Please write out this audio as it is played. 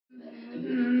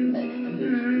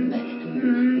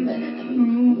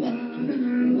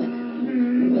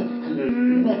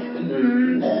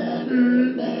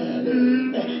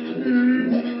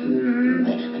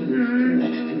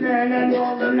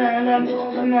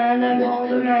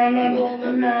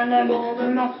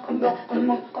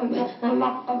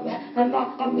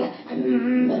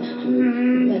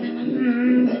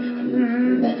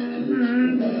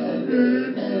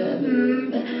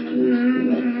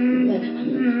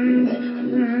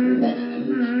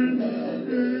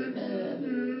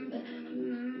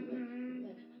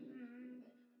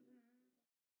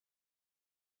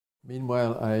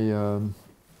Meanwhile, I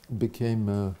became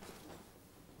a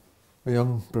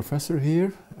young professor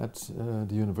here at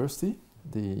the university.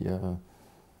 The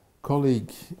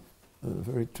colleague, a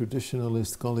very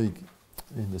traditionalist colleague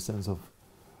in the sense of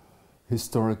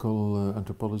historical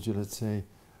anthropology, let's say,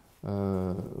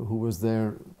 who was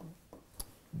there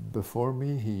before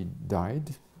me, he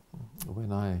died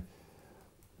when I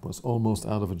was almost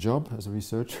out of a job as a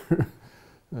researcher.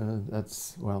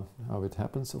 That's, well, how it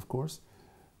happens, of course.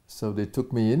 So they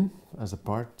took me in as a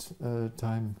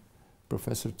part-time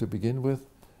professor to begin with,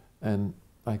 and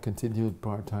I continued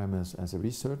part-time as a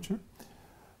researcher.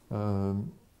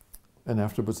 And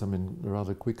afterwards, I mean,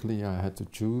 rather quickly I had to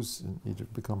choose and either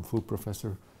become full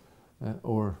professor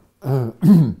or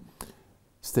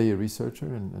stay a researcher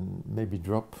and maybe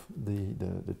drop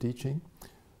the teaching.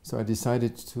 So I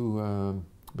decided to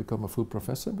become a full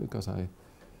professor because I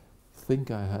think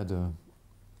I had a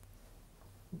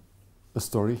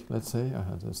story, let's say. I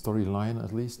had a storyline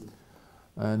at least,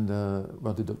 and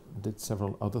but did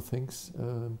several other things,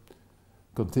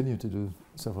 continue to do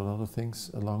several other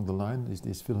things along the line,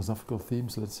 these philosophical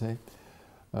themes, let's say,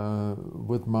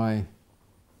 with my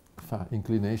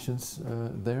inclinations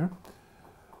there.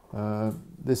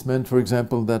 This meant, for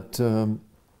example, that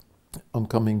on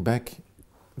coming back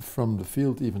from the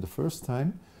field even the first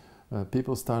time,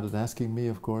 people started asking me,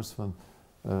 of course, from,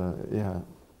 yeah,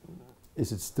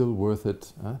 is it still worth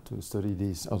it to study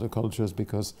these other cultures?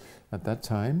 Because at that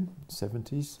time,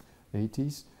 70s,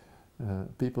 80s,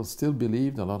 people still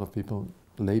believed, a lot of people,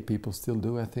 lay people still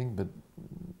do, I think, but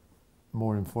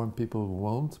more informed people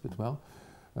won't, but well,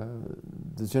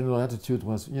 the general attitude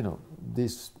was, you know,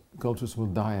 these cultures will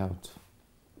die out.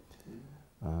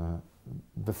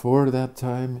 Before that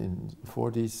time, in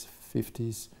 40s,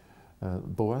 50s,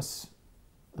 Boas,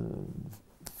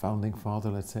 founding father,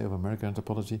 let's say, of American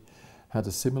anthropology, had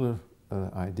a similar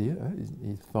idea.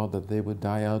 He thought that they would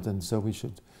die out, and so we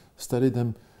should study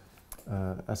them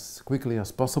as quickly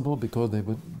as possible because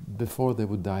before they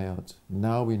would die out.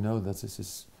 Now we know that this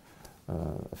is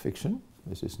a fiction.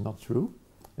 This is not true.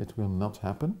 It will not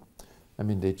happen. I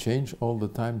mean, they change all the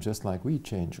time, just like we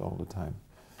change all the time.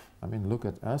 I mean, look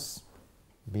at us.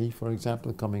 Me, for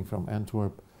example, coming from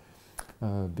Antwerp,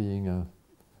 being a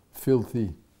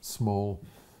filthy, small,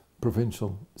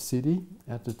 provincial city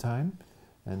at the time,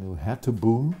 and who had to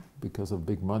boom because of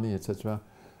big money, etc.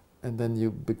 And then you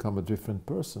become a different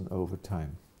person over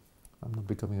time. I'm not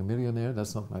becoming a millionaire,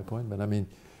 that's not my point, but I mean,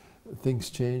 things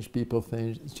change, people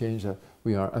change.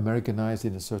 We are Americanized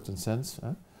in a certain sense.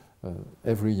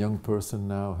 Every young person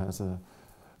now has an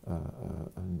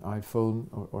iPhone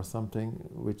or something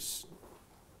which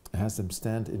has them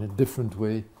stand in a different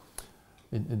way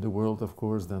in the world, of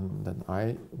course, than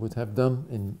I would have done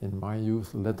in my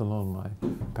youth, let alone my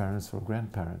parents or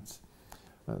grandparents.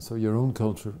 So your own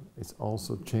culture is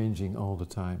also changing all the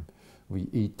time. We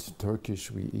eat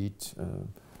Turkish, we eat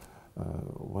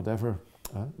whatever.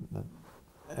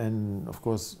 And of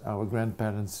course, our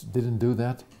grandparents didn't do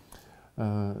that.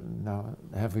 Now,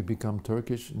 have we become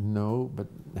Turkish? No, but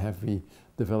have we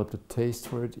developed a taste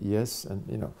for it? Yes, and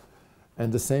you know.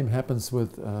 And the same happens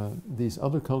with these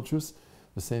other cultures.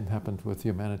 The same happened with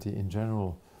humanity in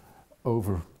general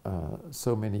over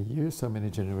so many years, so many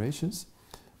generations,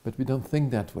 but we don't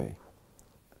think that way,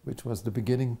 which was the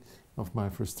beginning of my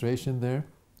frustration there.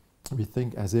 We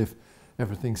think as if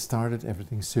everything started,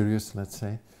 everything serious, let's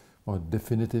say, or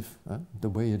definitive, the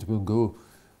way it will go,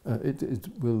 it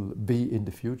will be in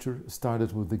the future,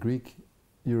 started with the Greek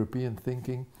European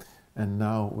thinking, and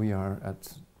now we are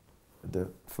at the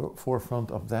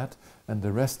forefront of that, and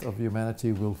the rest of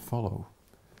humanity will follow.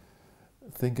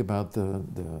 Think about the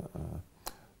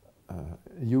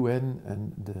UN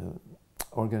and the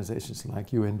organizations like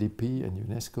UNDP and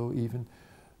UNESCO even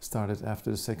started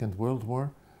after the Second World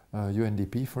War.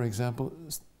 UNDP, for example,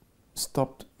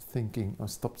 stopped thinking or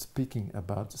stopped speaking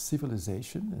about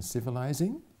civilization and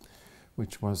civilizing,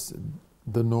 which was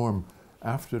the norm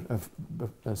after,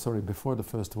 before the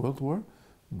First World War.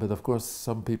 But of course,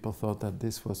 some people thought that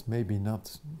this was maybe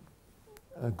not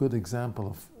a good example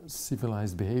of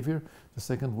civilized behavior, the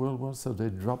Second World War, so they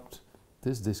dropped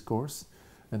this discourse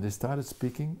and they started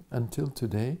speaking until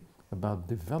today about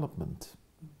development.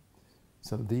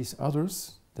 So these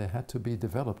others, they had to be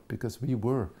developed because we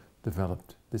were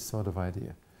developed this sort of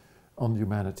idea on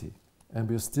humanity. And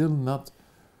we're still not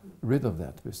rid of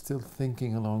that. We're still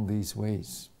thinking along these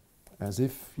ways, as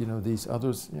if, you know, these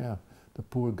others, yeah, the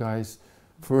poor guys,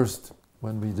 first,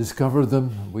 when we discovered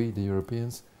them, we, the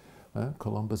Europeans,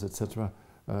 Columbus, etc.,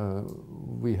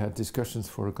 we had discussions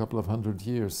for a couple of 100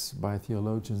 years by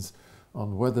theologians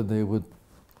on whether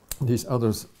these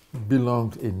others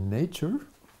belonged in nature.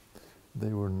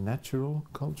 They were natural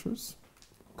cultures,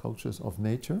 cultures of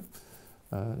nature.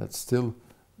 That's still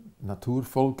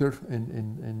Naturvölker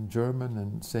in German,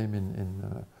 and same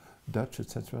in Dutch,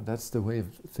 etc. That's the way of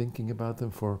thinking about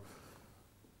them for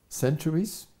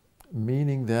centuries,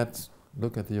 meaning that,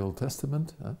 look at the Old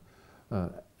Testament,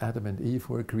 Adam and Eve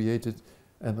were created,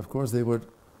 and of course they were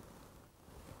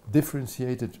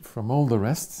differentiated from all the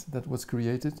rest that was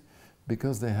created,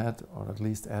 because they had, or at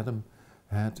least Adam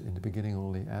had, in the beginning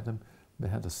only Adam, they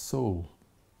had a soul,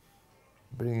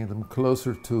 bringing them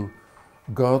closer to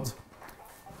God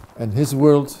and His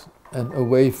world, and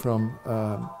away from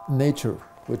nature,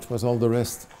 which was all the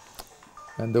rest.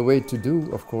 And the way to do,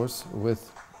 of course,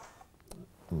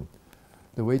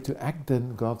 the way to act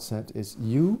then, God said, is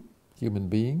you, human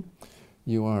being,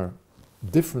 you are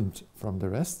different from the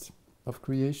rest of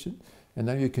creation, and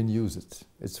now you can use it.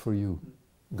 It's for you.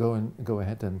 Go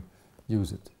ahead and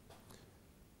use it.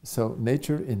 So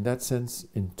nature, in that sense,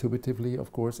 intuitively,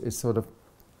 of course, is sort of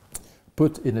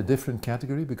put in a different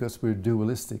category, because we're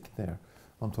dualistic there.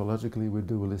 Ontologically, we're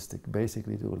dualistic,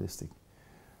 basically dualistic.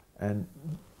 And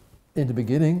in the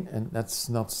beginning, and that's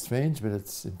not strange, but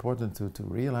it's important to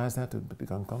realize that, to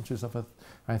become conscious of it,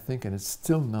 I think, and it's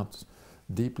still not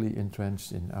deeply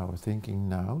entrenched in our thinking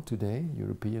now, today,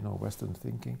 European or Western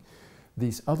thinking.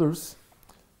 These others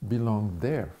belong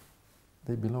there.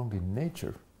 They belong in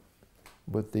nature,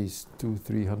 with these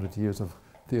 200-300 years of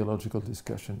theological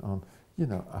discussion on, you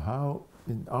know, how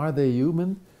are they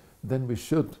human? Then we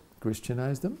should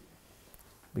Christianize them,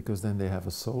 because then they have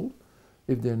a soul.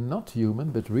 If they're not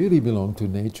human but really belong to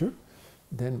nature,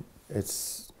 then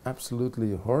it's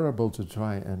absolutely horrible to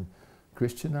try and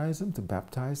Christianize them, to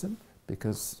baptize them,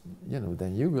 because, you know,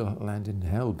 then you will land in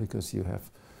hell because you have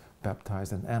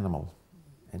baptized an animal,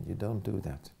 and you don't do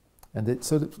that. And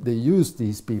they used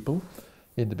these people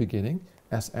in the beginning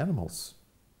as animals.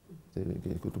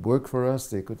 They could work for us,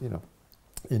 they could, you know.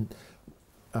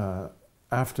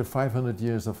 After 500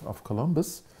 years of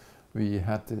Columbus, we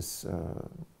had this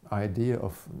idea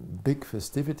of big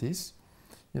festivities,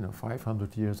 you know,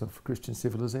 500 years of Christian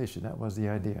civilization. That was the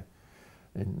idea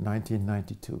in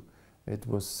 1992. It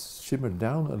was shimmered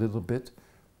down a little bit,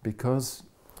 because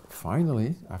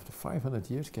finally, after 500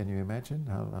 years, can you imagine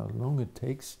how long it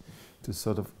takes to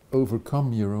sort of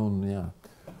overcome your own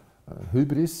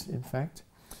hubris, in fact?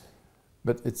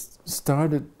 But it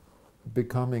started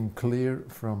becoming clear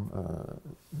from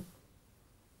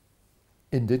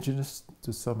indigenous,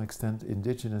 to some extent,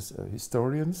 indigenous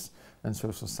historians and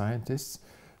social scientists,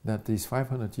 that these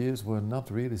 500 years were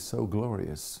not really so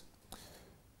glorious.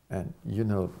 And you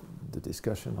know the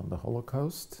discussion on the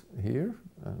Holocaust here,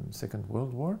 and Second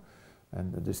World War,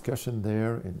 and the discussion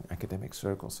there in academic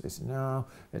circles is, no,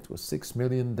 it was 6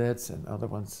 million deaths, and other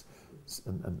ones,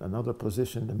 another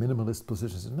position, the minimalist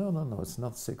position, says, no, it's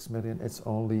not 6 million, it's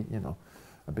only, you know,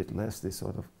 a bit less, this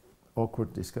sort of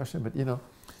awkward discussion. But, you know,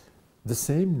 the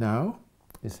same now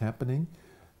is happening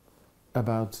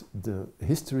about the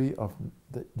history of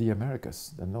the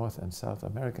Americas, the North and South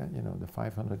America, you know, the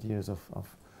 500 years of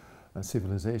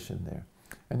civilization there.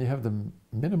 And you have the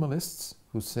minimalists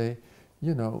who say,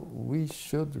 you know, we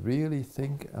should really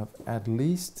think of at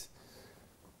least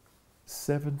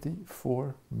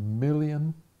 74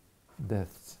 million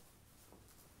deaths.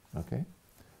 Okay?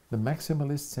 The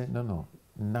maximalists say, no,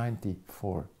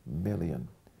 94 million.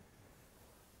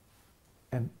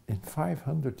 And in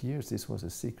 500 years, this was a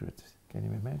secret. Can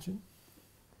you imagine?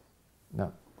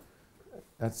 Now,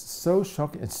 that's so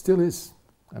shocking. It still is.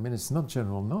 I mean, it's not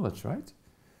general knowledge, right?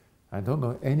 I don't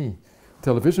know any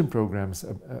television programs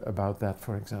about that,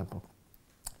 for example.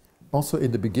 Also,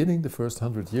 in the beginning, the first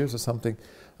 100 years or something,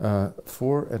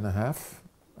 4.5,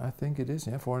 I think it is,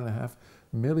 4.5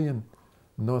 million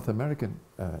North American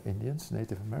Indians,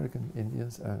 Native American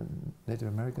Indians, Native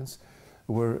Americans,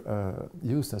 were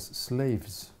used as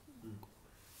slaves.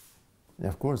 And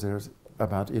of course, there's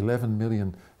about 11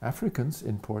 million Africans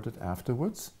imported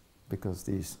afterwards, because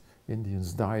these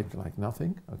Indians died like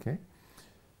nothing, okay?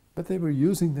 But they were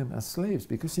using them as slaves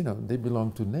because, you know, they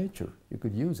belong to nature. You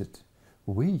could use it.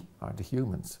 We are the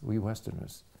humans, we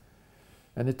Westerners.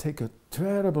 And it takes a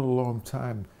terrible long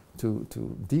time to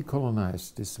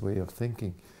decolonize this way of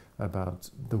thinking about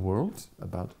the world,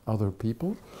 about other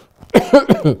people.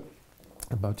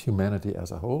 about humanity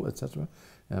as a whole, etc.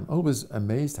 And I'm always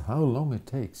amazed how long it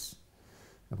takes,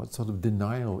 and what sort of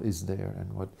denial is there,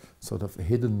 and what sort of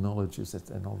hidden knowledge is it,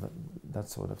 and all that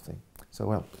sort of thing. So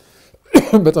well,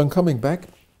 but on coming back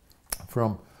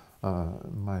from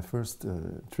my first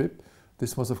trip,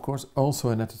 this was of course also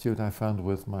an attitude I found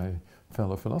with my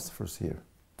fellow philosophers here.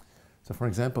 So for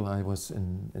example, I was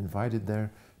invited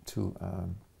there to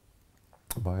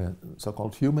by a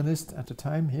so-called humanist at the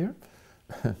time here,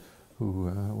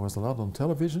 who was a lot on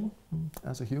television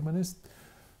as a humanist,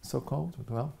 so-called.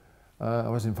 Well, I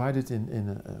was invited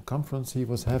in a conference he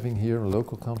was having here, a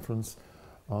local conference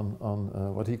on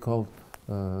what he called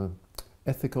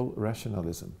ethical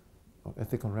rationalism, or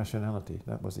ethical rationality.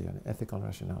 That was the ethical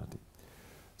rationality.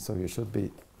 So you should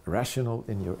be rational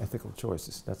in your ethical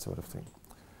choices, that sort of thing.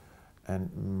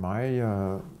 And my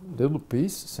little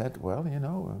piece said, well, you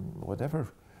know,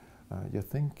 whatever you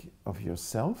think of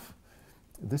yourself,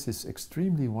 this is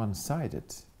extremely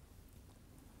one-sided.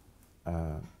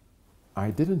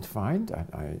 I didn't find,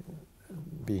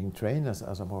 being trained as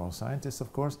a moral scientist,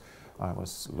 of course, I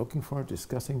was looking for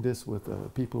discussing this with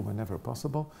people whenever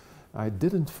possible. I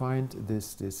didn't find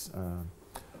this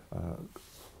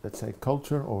let's say,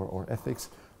 culture or ethics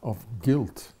of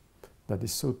guilt that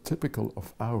is so typical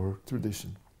of our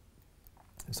tradition.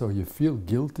 So you feel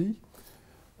guilty,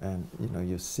 and you know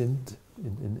you sinned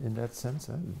in that sense.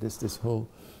 This whole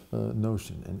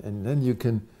notion, and then you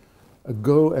can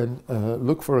go and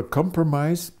look for a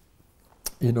compromise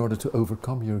in order to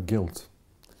overcome your guilt.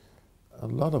 A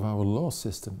lot of our law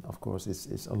system, of course,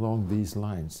 is along these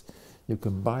lines. You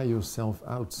can buy yourself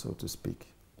out, so to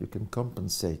speak. You can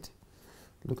compensate.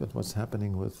 Look at what's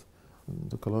happening with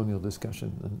the colonial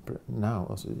discussion and now,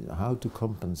 also how to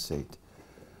compensate.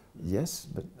 Yes,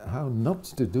 but how not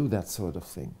to do that sort of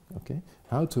thing, okay?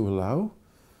 How to allow,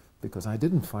 because I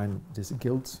didn't find this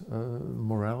guilt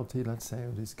morality, let's say,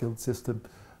 or this guilt system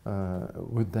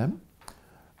with them.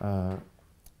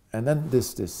 And then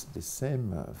this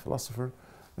same philosopher,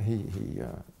 he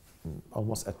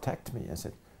almost attacked me and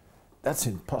said, that's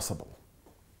impossible.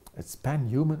 It's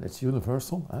pan-human, it's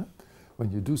universal. Huh?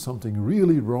 When you do something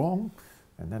really wrong,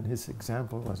 and then his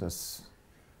example was as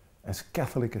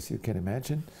Catholic as you can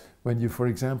imagine, when you, for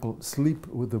example, sleep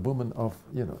with the woman of,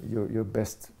 you know, your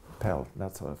best pal,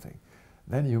 that sort of thing,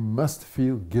 then you must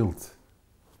feel guilt.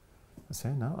 I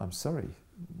say, no, I'm sorry.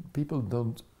 People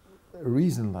don't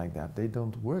reason like that. They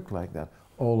don't work like that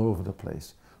all over the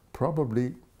place.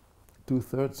 Probably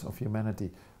 2/3 of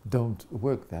humanity don't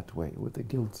work that way with the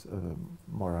guilt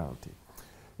morality.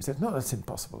 He said, no, that's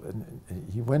impossible. And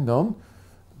he went on.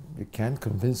 You can't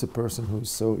convince a person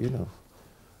who's so, you know,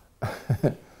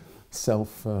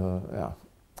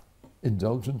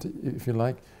 self-indulgent, if you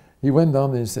like. He went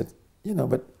on and he said, you know,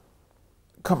 but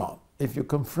come on, if you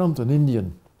confront an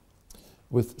Indian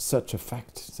with such a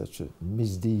fact, such a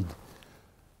misdeed,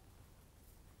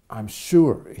 I'm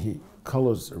sure he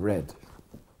colors red.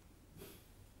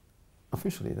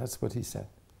 Officially, that's what he said.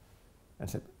 I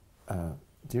said,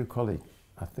 dear colleague,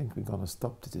 I think we're going to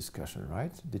stop the discussion,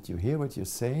 right? Did you hear what you're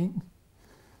saying?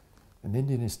 An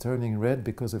Indian is turning red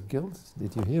because of guilt.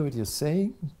 Did you hear what you're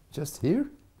saying just here?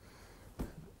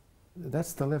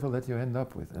 That's the level that you end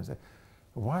up with. And I said,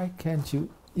 why can't you,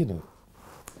 you know,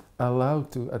 allow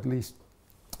to at least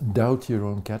doubt your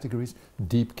own categories?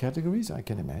 Deep categories, I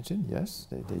can imagine, yes.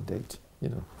 They date, you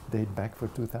know, date back for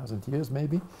 2,000 years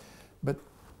maybe. But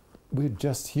we're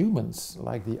just humans,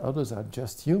 like the others are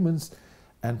just humans,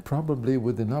 and probably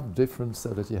with enough difference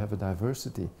so that you have a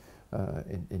diversity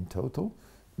in total.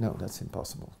 No, that's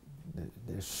impossible.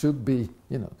 There should be,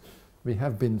 you know, we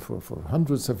have been for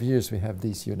hundreds of years, we have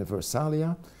these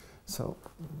universalia, so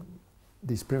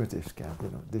these primitives can't, you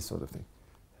know, this sort of thing.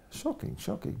 Shocking,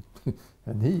 shocking.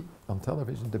 And he, on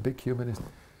television, the big humanist,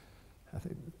 I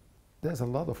think there's a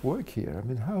lot of work here. I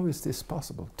mean, how is this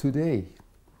possible today?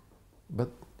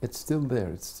 But it's still there.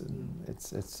 It's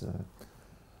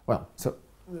well, so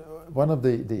one of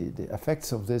the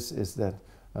effects of this is that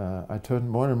I turned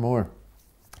more and more,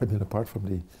 I mean, apart from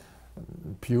the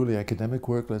purely academic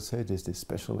work, let's say, there's this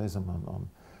specialism on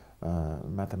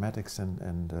mathematics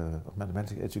and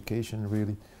mathematics education,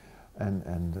 really, and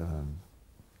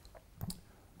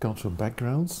cultural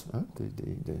backgrounds,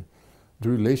 the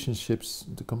relationships,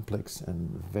 the complex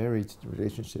and varied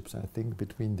relationships, I think,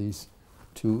 between these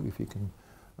two, if you can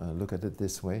look at it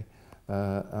this way.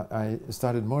 I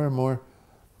started more and more,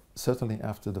 certainly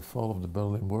after the fall of the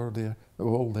Berlin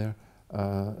Wall there,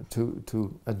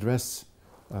 to address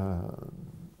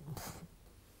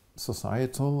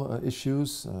societal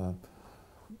issues,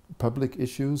 public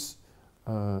issues,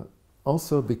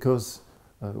 also because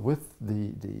with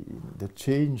the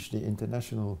change, the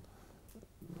international,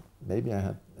 maybe I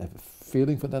have a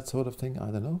feeling for that sort of thing,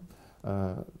 I don't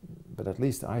know, but at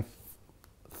least I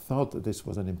thought that this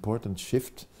was an important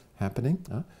shift happening.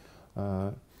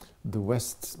 The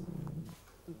West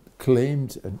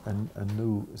claimed a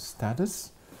new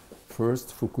status.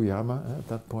 First, Fukuyama at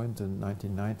that point in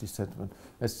 1990 said, well,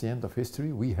 that's the end of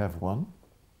history, we have won.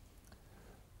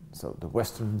 So the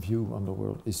Western view on the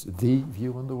world is the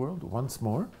view on the world once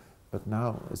more, but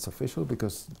now it's official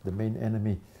because the main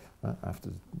enemy, after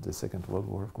the Second World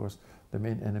War, of course, the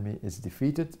main enemy is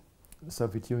defeated, the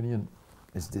Soviet Union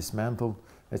is dismantled,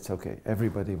 it's okay,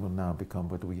 everybody will now become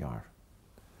what we are.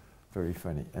 Very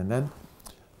funny. And then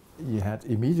you had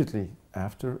immediately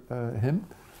after him,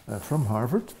 from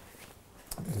Harvard,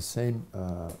 the same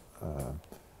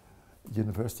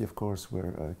university, of course,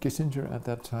 where Kissinger at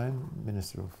that time,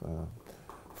 Minister of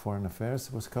Foreign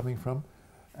Affairs, was coming from,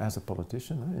 as a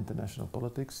politician, international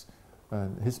politics.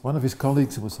 And one of his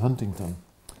colleagues was Huntington.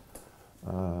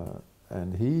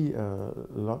 And he,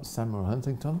 Samuel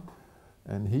Huntington,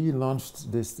 and he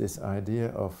launched this idea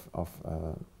of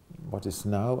what is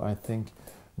now, I think,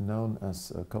 known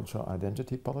as cultural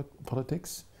identity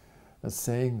politics,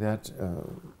 saying that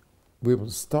we will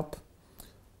stop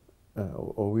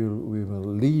or we will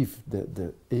leave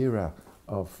the era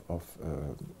of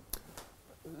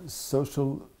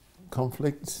social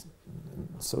conflict,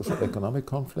 social economic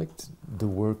conflict, the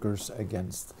workers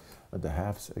against the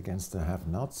haves against the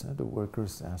have-nots, and the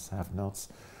workers as have-nots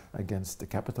against the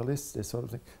capitalists, this sort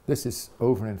of thing. This is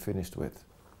over and finished with,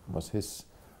 was his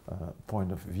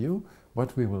point of view.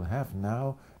 What we will have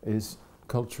now is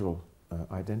cultural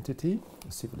identity,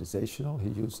 civilizational. He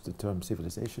used the term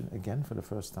civilization again for the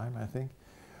first time, I think.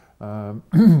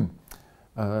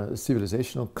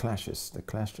 Civilizational clashes, the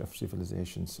clash of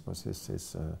civilizations was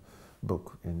his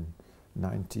book in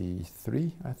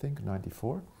 93, I think,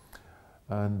 94.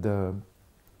 And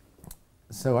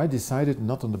so I decided,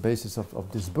 not on the basis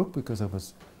of this book, because I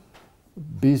was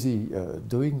busy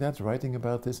doing that, writing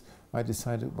about this, I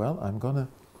decided, well, I'm going to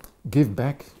give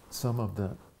back some of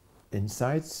the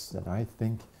insights that I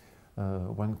think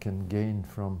one can gain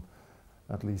from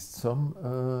at least some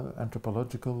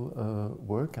anthropological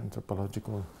work,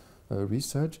 anthropological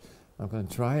research. I'm going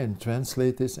to try and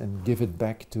translate this and give it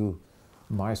back to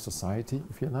my society,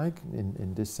 if you like.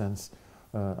 In this sense,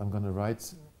 I'm going to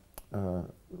write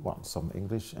some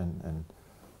English and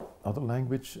other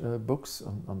language books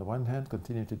on the one hand,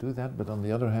 continue to do that, but on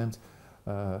the other hand,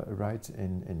 write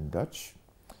in Dutch,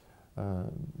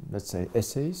 let's say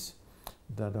essays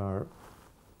that are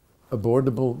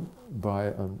abordable by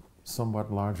a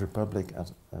somewhat larger public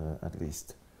at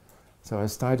least. So I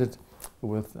started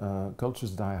with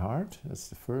Cultures Die Hard. That's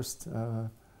the first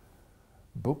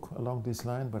book along this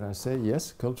line, but I say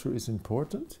yes, culture is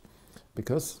important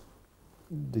because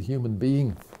the human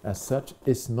being as such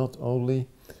is not only,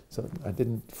 so I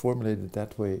didn't formulate it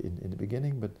that way in the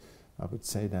beginning, but I would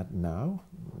say that now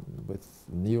with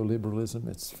neoliberalism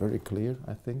it's very clear,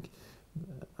 I think.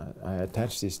 I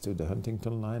attach this to the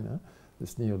Huntington line,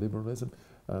 this neoliberalism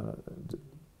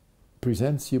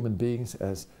presents human beings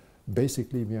as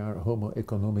basically we are homo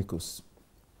economicus.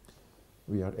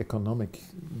 We are economic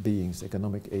beings,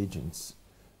 economic agents,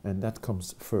 and that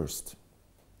comes first.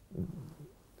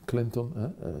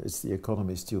 Clinton, it's the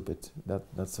economy stupid,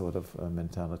 that sort of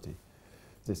mentality.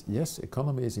 This, yes,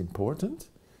 economy is important,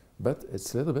 but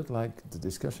it's a little bit like the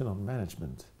discussion on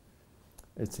management.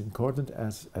 It's important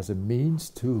as a means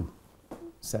to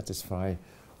satisfy,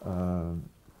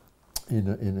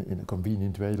 in a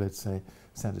convenient way, let's say,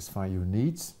 satisfy your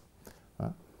needs.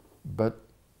 But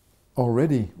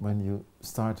already when you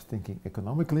start thinking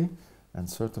economically, and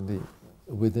certainly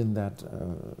within that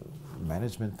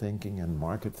management thinking and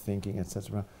market thinking,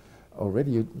 etc.,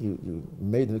 already you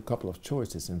made a couple of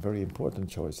choices, and very important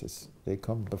choices. They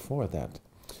come before that.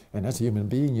 And as a human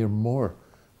being, you're more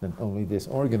than only this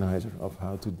organizer of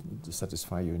how to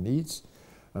satisfy your needs.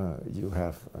 You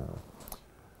have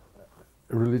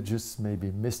religious,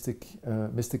 maybe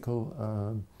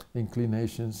mystical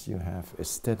inclinations, you have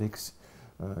aesthetics,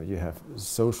 you have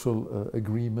social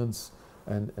agreements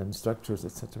and structures,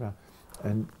 etc.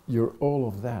 And you're all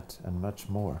of that and much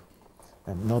more.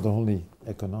 And not only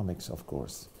economics, of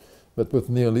course. But with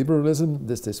neoliberalism,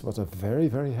 this was a very,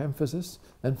 very emphasis.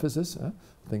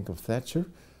 Think of Thatcher.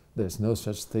 There's no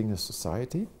such thing as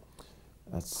society.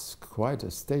 That's quite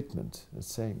a statement. It's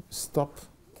saying, stop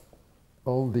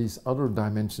all these other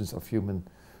dimensions of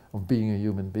being a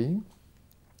human being.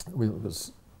 We'll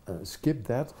skip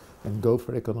that and go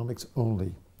for economics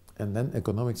only. And then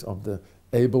economics of the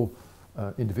able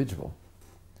individual.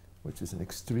 which is an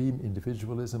extreme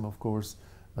individualism, of course,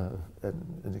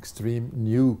 an extreme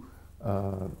new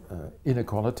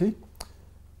inequality.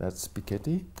 That's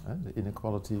Piketty, the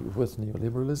inequality with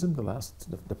neoliberalism.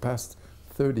 The past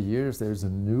 30 years, there's a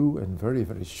new and very,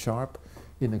 very sharp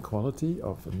inequality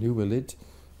of a new elite.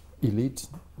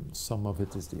 Some of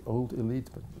it is the old elite,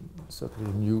 but certainly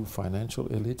a new financial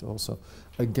elite also,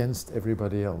 against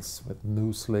everybody else, with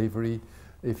new slavery,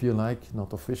 if you like,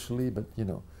 not officially, but you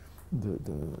know,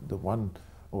 the 1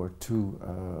 or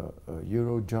 2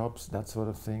 euro jobs, that sort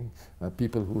of thing.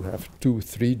 People who have 2,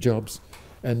 3 jobs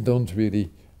and don't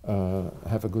really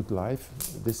have a good life,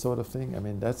 this sort of thing. I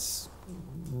mean, that's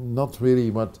not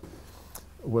really what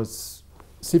was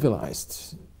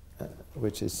civilized,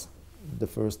 which is the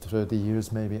first 30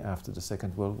 years maybe after the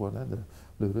Second World War, the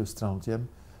leurs 30e,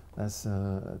 as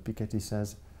Piketty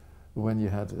says, when you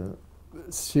had a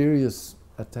serious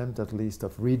attempt at least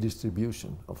of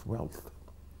redistribution of wealth.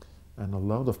 And a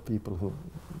lot of people who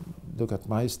look at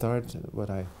my start, what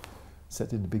I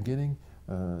said in the beginning,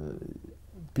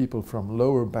 people from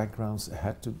lower backgrounds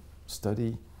had to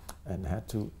study and had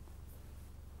to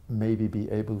maybe be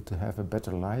able to have a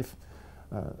better life.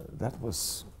 That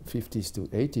was 50s to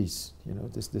 80s, you know,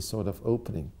 this sort of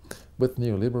opening. With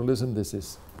neoliberalism, this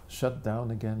is shut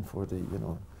down again for the, you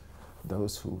know,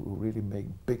 those who really make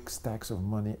big stacks of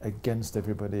money against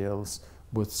everybody else,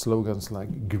 with slogans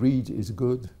like greed is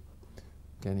good.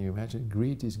 Can you imagine?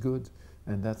 Greed is good,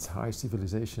 and that's high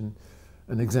civilization.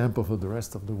 An example for the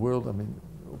rest of the world. I mean,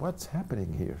 what's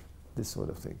happening here? This sort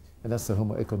of thing. And that's the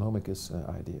Homo economicus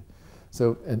idea.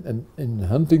 So, and in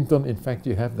Huntington, in fact,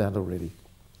 you have that already.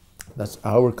 That's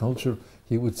our culture,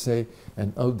 he would say,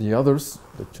 and all the others,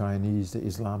 the Chinese, the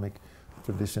Islamic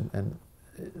tradition, and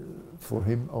for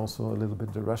him also a little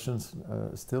bit the Russians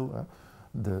still,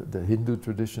 the Hindu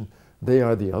tradition, they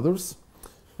are the others.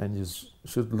 And you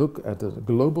should look at a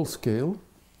global scale,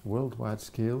 worldwide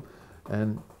scale,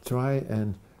 and try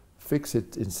and fix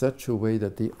it in such a way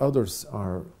that the others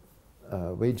are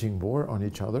waging war on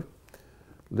each other,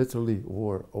 literally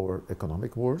war or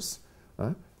economic wars,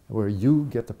 where you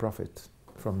get the profit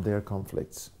from their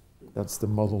conflicts. That's the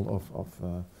model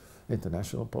of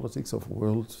international politics, of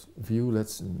world view,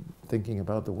 thinking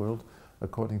about the world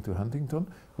according to Huntington,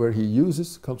 where he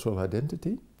uses cultural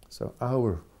identity, so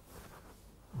our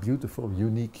beautiful,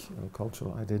 unique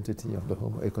cultural identity of the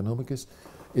Homo economicus,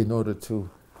 in order to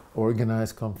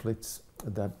organize conflicts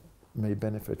that may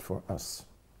benefit for us,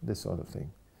 this sort of thing.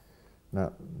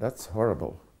 Now, that's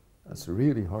horrible. That's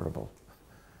really horrible.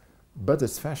 But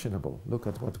it's fashionable. Look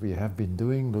at what we have been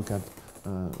doing. Look at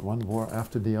one war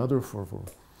after the other for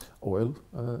oil,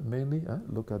 mainly.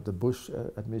 Look at the Bush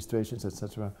administrations,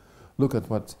 etc. Look at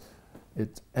what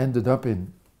it ended up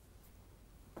in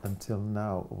until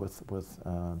now with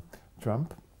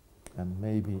Trump, and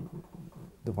maybe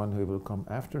the one who will come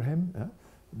after him.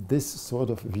 This sort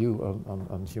of view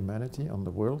on humanity, on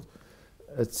the world,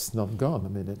 it's not gone. I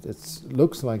mean, it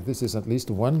looks like this is at least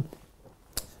one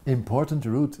important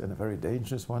route, and a very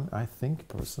dangerous one, I think,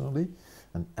 personally,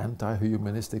 an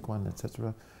anti-humanistic one,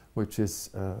 etc., which is,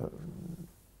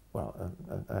 well,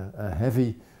 a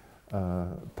heavy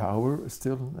power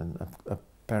still, and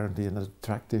apparently an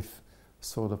attractive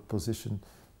sort of position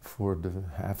for the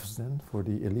haves then, for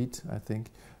the elite, I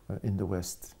think, in the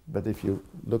West. But if you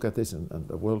look at this on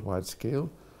a worldwide scale,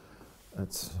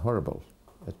 it's horrible.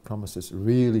 It promises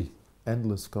really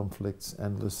endless conflicts,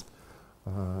 endless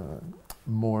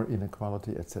more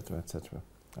inequality, etc., etc.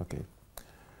 Okay.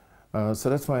 So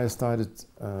that's why I started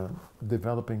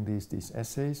developing these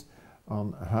essays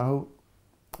on how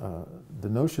the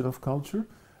notion of culture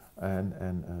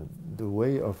and the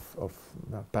way of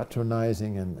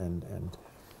patronizing and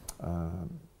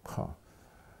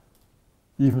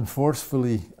even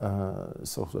forcefully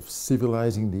sort of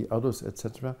civilizing the others,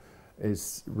 etc.,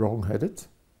 is wrong-headed,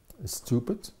 is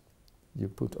stupid. You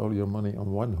put all your money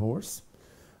on one horse,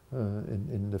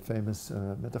 in the famous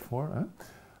metaphor,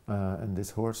 and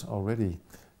this horse already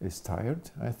is tired,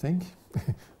 I think.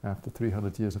 After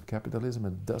 300 years of capitalism,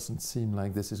 it doesn't seem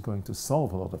like this is going to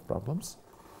solve a lot of problems.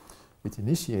 It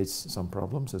initiates some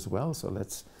problems as well, so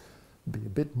let's be a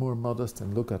bit more modest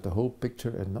and look at the whole picture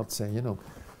and not say, you know,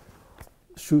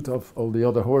 shoot off all the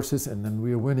other horses and then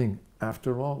we're winning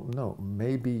after all. No,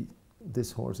 maybe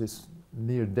this horse is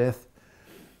near death,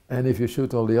 and if you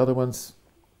shoot all the other ones,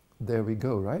 there we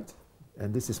go, right?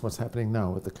 And this is what's happening now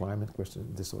with the climate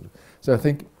question disorder. So I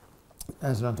think,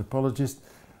 as an anthropologist,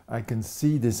 I can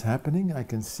see this happening. I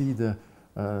can see the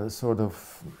sort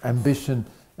of ambition,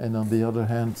 and on the other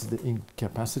hand, the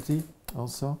incapacity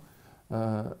also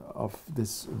of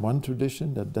this one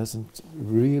tradition that doesn't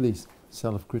really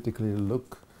self-critically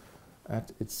look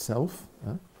at itself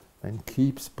and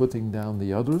keeps putting down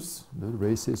the others, the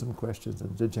racism questions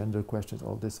and the gender questions,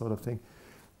 all this sort of thing.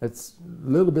 It's a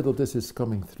little bit of this is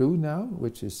coming through now,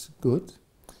 which is good.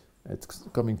 It's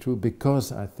coming through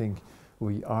because I think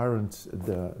we aren't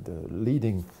the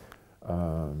leading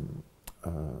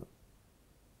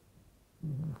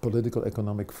political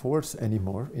economic force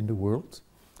anymore in the world.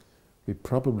 We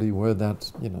probably were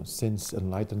that, since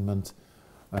Enlightenment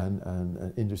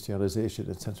and industrialization,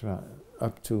 etc.,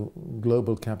 up to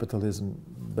global capitalism,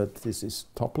 but this is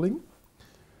toppling.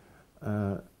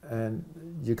 And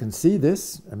you can see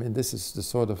this. I mean, this is the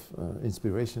sort of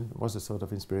inspiration, was a sort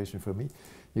of inspiration for me.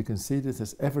 You can see this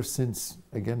as ever since,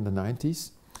 again, the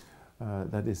 90s.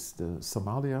 That is the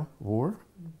Somalia war.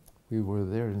 We were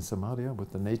there in Somalia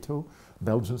with the NATO.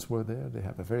 Belgians were there. They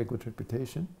have a very good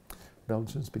reputation,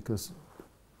 Belgians, because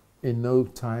in no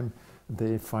time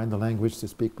they find a language to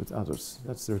speak with others.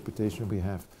 That's the reputation we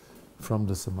have from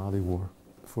the Somali war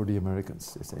for the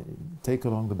Americans. They say, take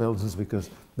along the Belgians because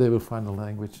they will find a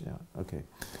language. Yeah, okay.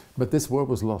 But this war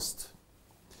was lost.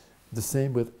 The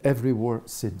same with every war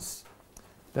since.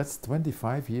 That's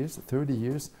 25 years, 30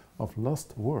 years of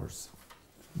lost wars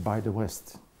by the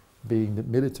West, being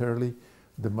militarily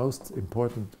the most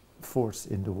important force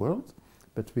in the world,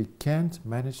 but we can't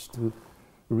manage to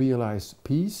realize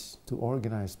peace, to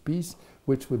organize peace,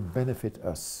 which would benefit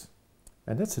us.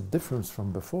 And that's a difference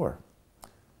from before.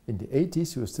 In the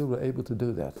 80s, we still were able to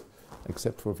do that,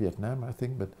 except for Vietnam, I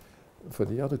think, but for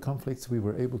the other conflicts, we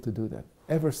were able to do that.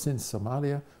 Ever since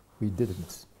Somalia, we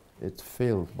didn't. It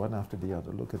failed one after the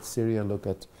other. Look at Syria, look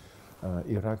at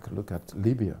Iraq, look at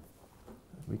Libya.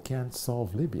 We can't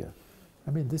solve Libya.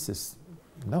 I mean, this is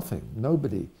nothing,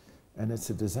 nobody, and it's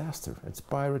a disaster. It's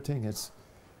pirating,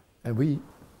 and we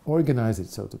organize it,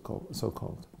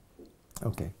 so-called.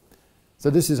 Okay,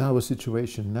 so this is our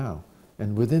situation now.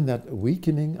 And within that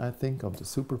weakening, I think, of the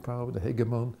superpower, the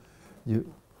hegemon,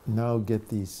 you now get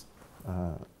these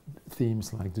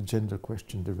themes like the gender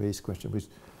question, the race question, which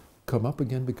come up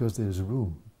again because there's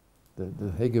room.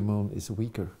 The hegemon is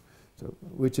weaker. So,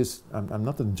 which is, I'm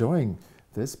not enjoying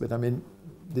this, but I mean,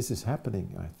 this is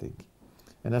happening, I think.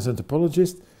 And as an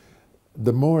anthropologist,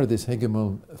 the more this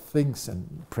hegemon thinks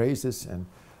and praises and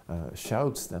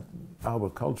shouts that our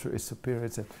culture is superior,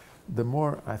 the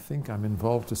more I think I'm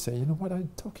involved to say, what are you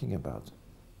talking about?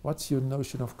 What's your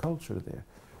notion of culture there?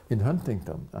 In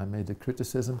Huntington, I made a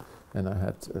criticism, and I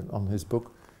had on his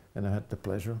book, and I had the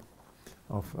pleasure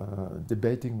of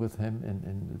debating with him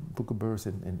in Boekenbeurs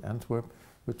in Antwerp,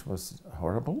 which was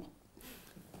horrible.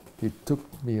 He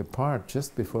took me apart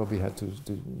just before we had to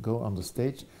go on the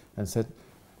stage and said,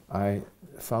 I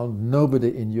found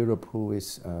nobody in Europe who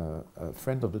is a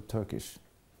friend of the Turkish.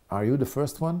 Are you the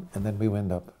first one? And then we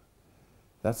went up.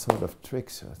 That sort of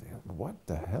tricks. I think, what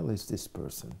the hell is this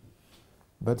person?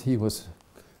 But he was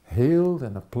hailed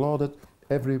and applauded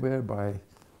everywhere by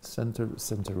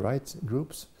center-right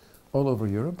groups all over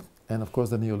Europe, and of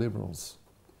course the neoliberals.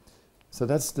 So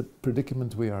that's the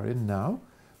predicament we are in now,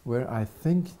 where I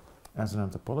think, as an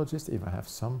anthropologist, if I have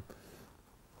some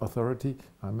authority,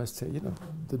 I must say,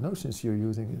 the notions you're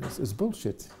using is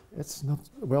bullshit. It's not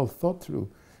well thought through.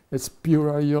 It's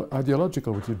pure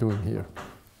ideological what you're doing here.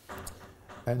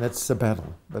 And that's a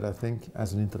battle. But I think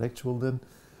as an intellectual then,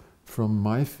 from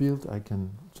my field, I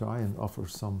can try and offer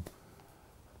some,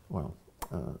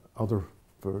 other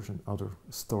version, other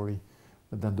story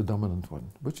than the dominant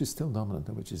one, which is still dominant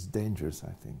and which is dangerous,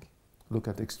 I think. Look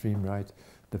at extreme right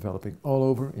developing all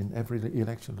over in every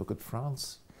election. Look at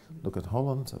France, look at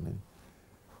Holland. I mean,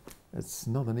 it's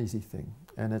not an easy thing.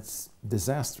 And it's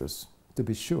disastrous, to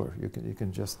be sure. You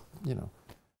can just,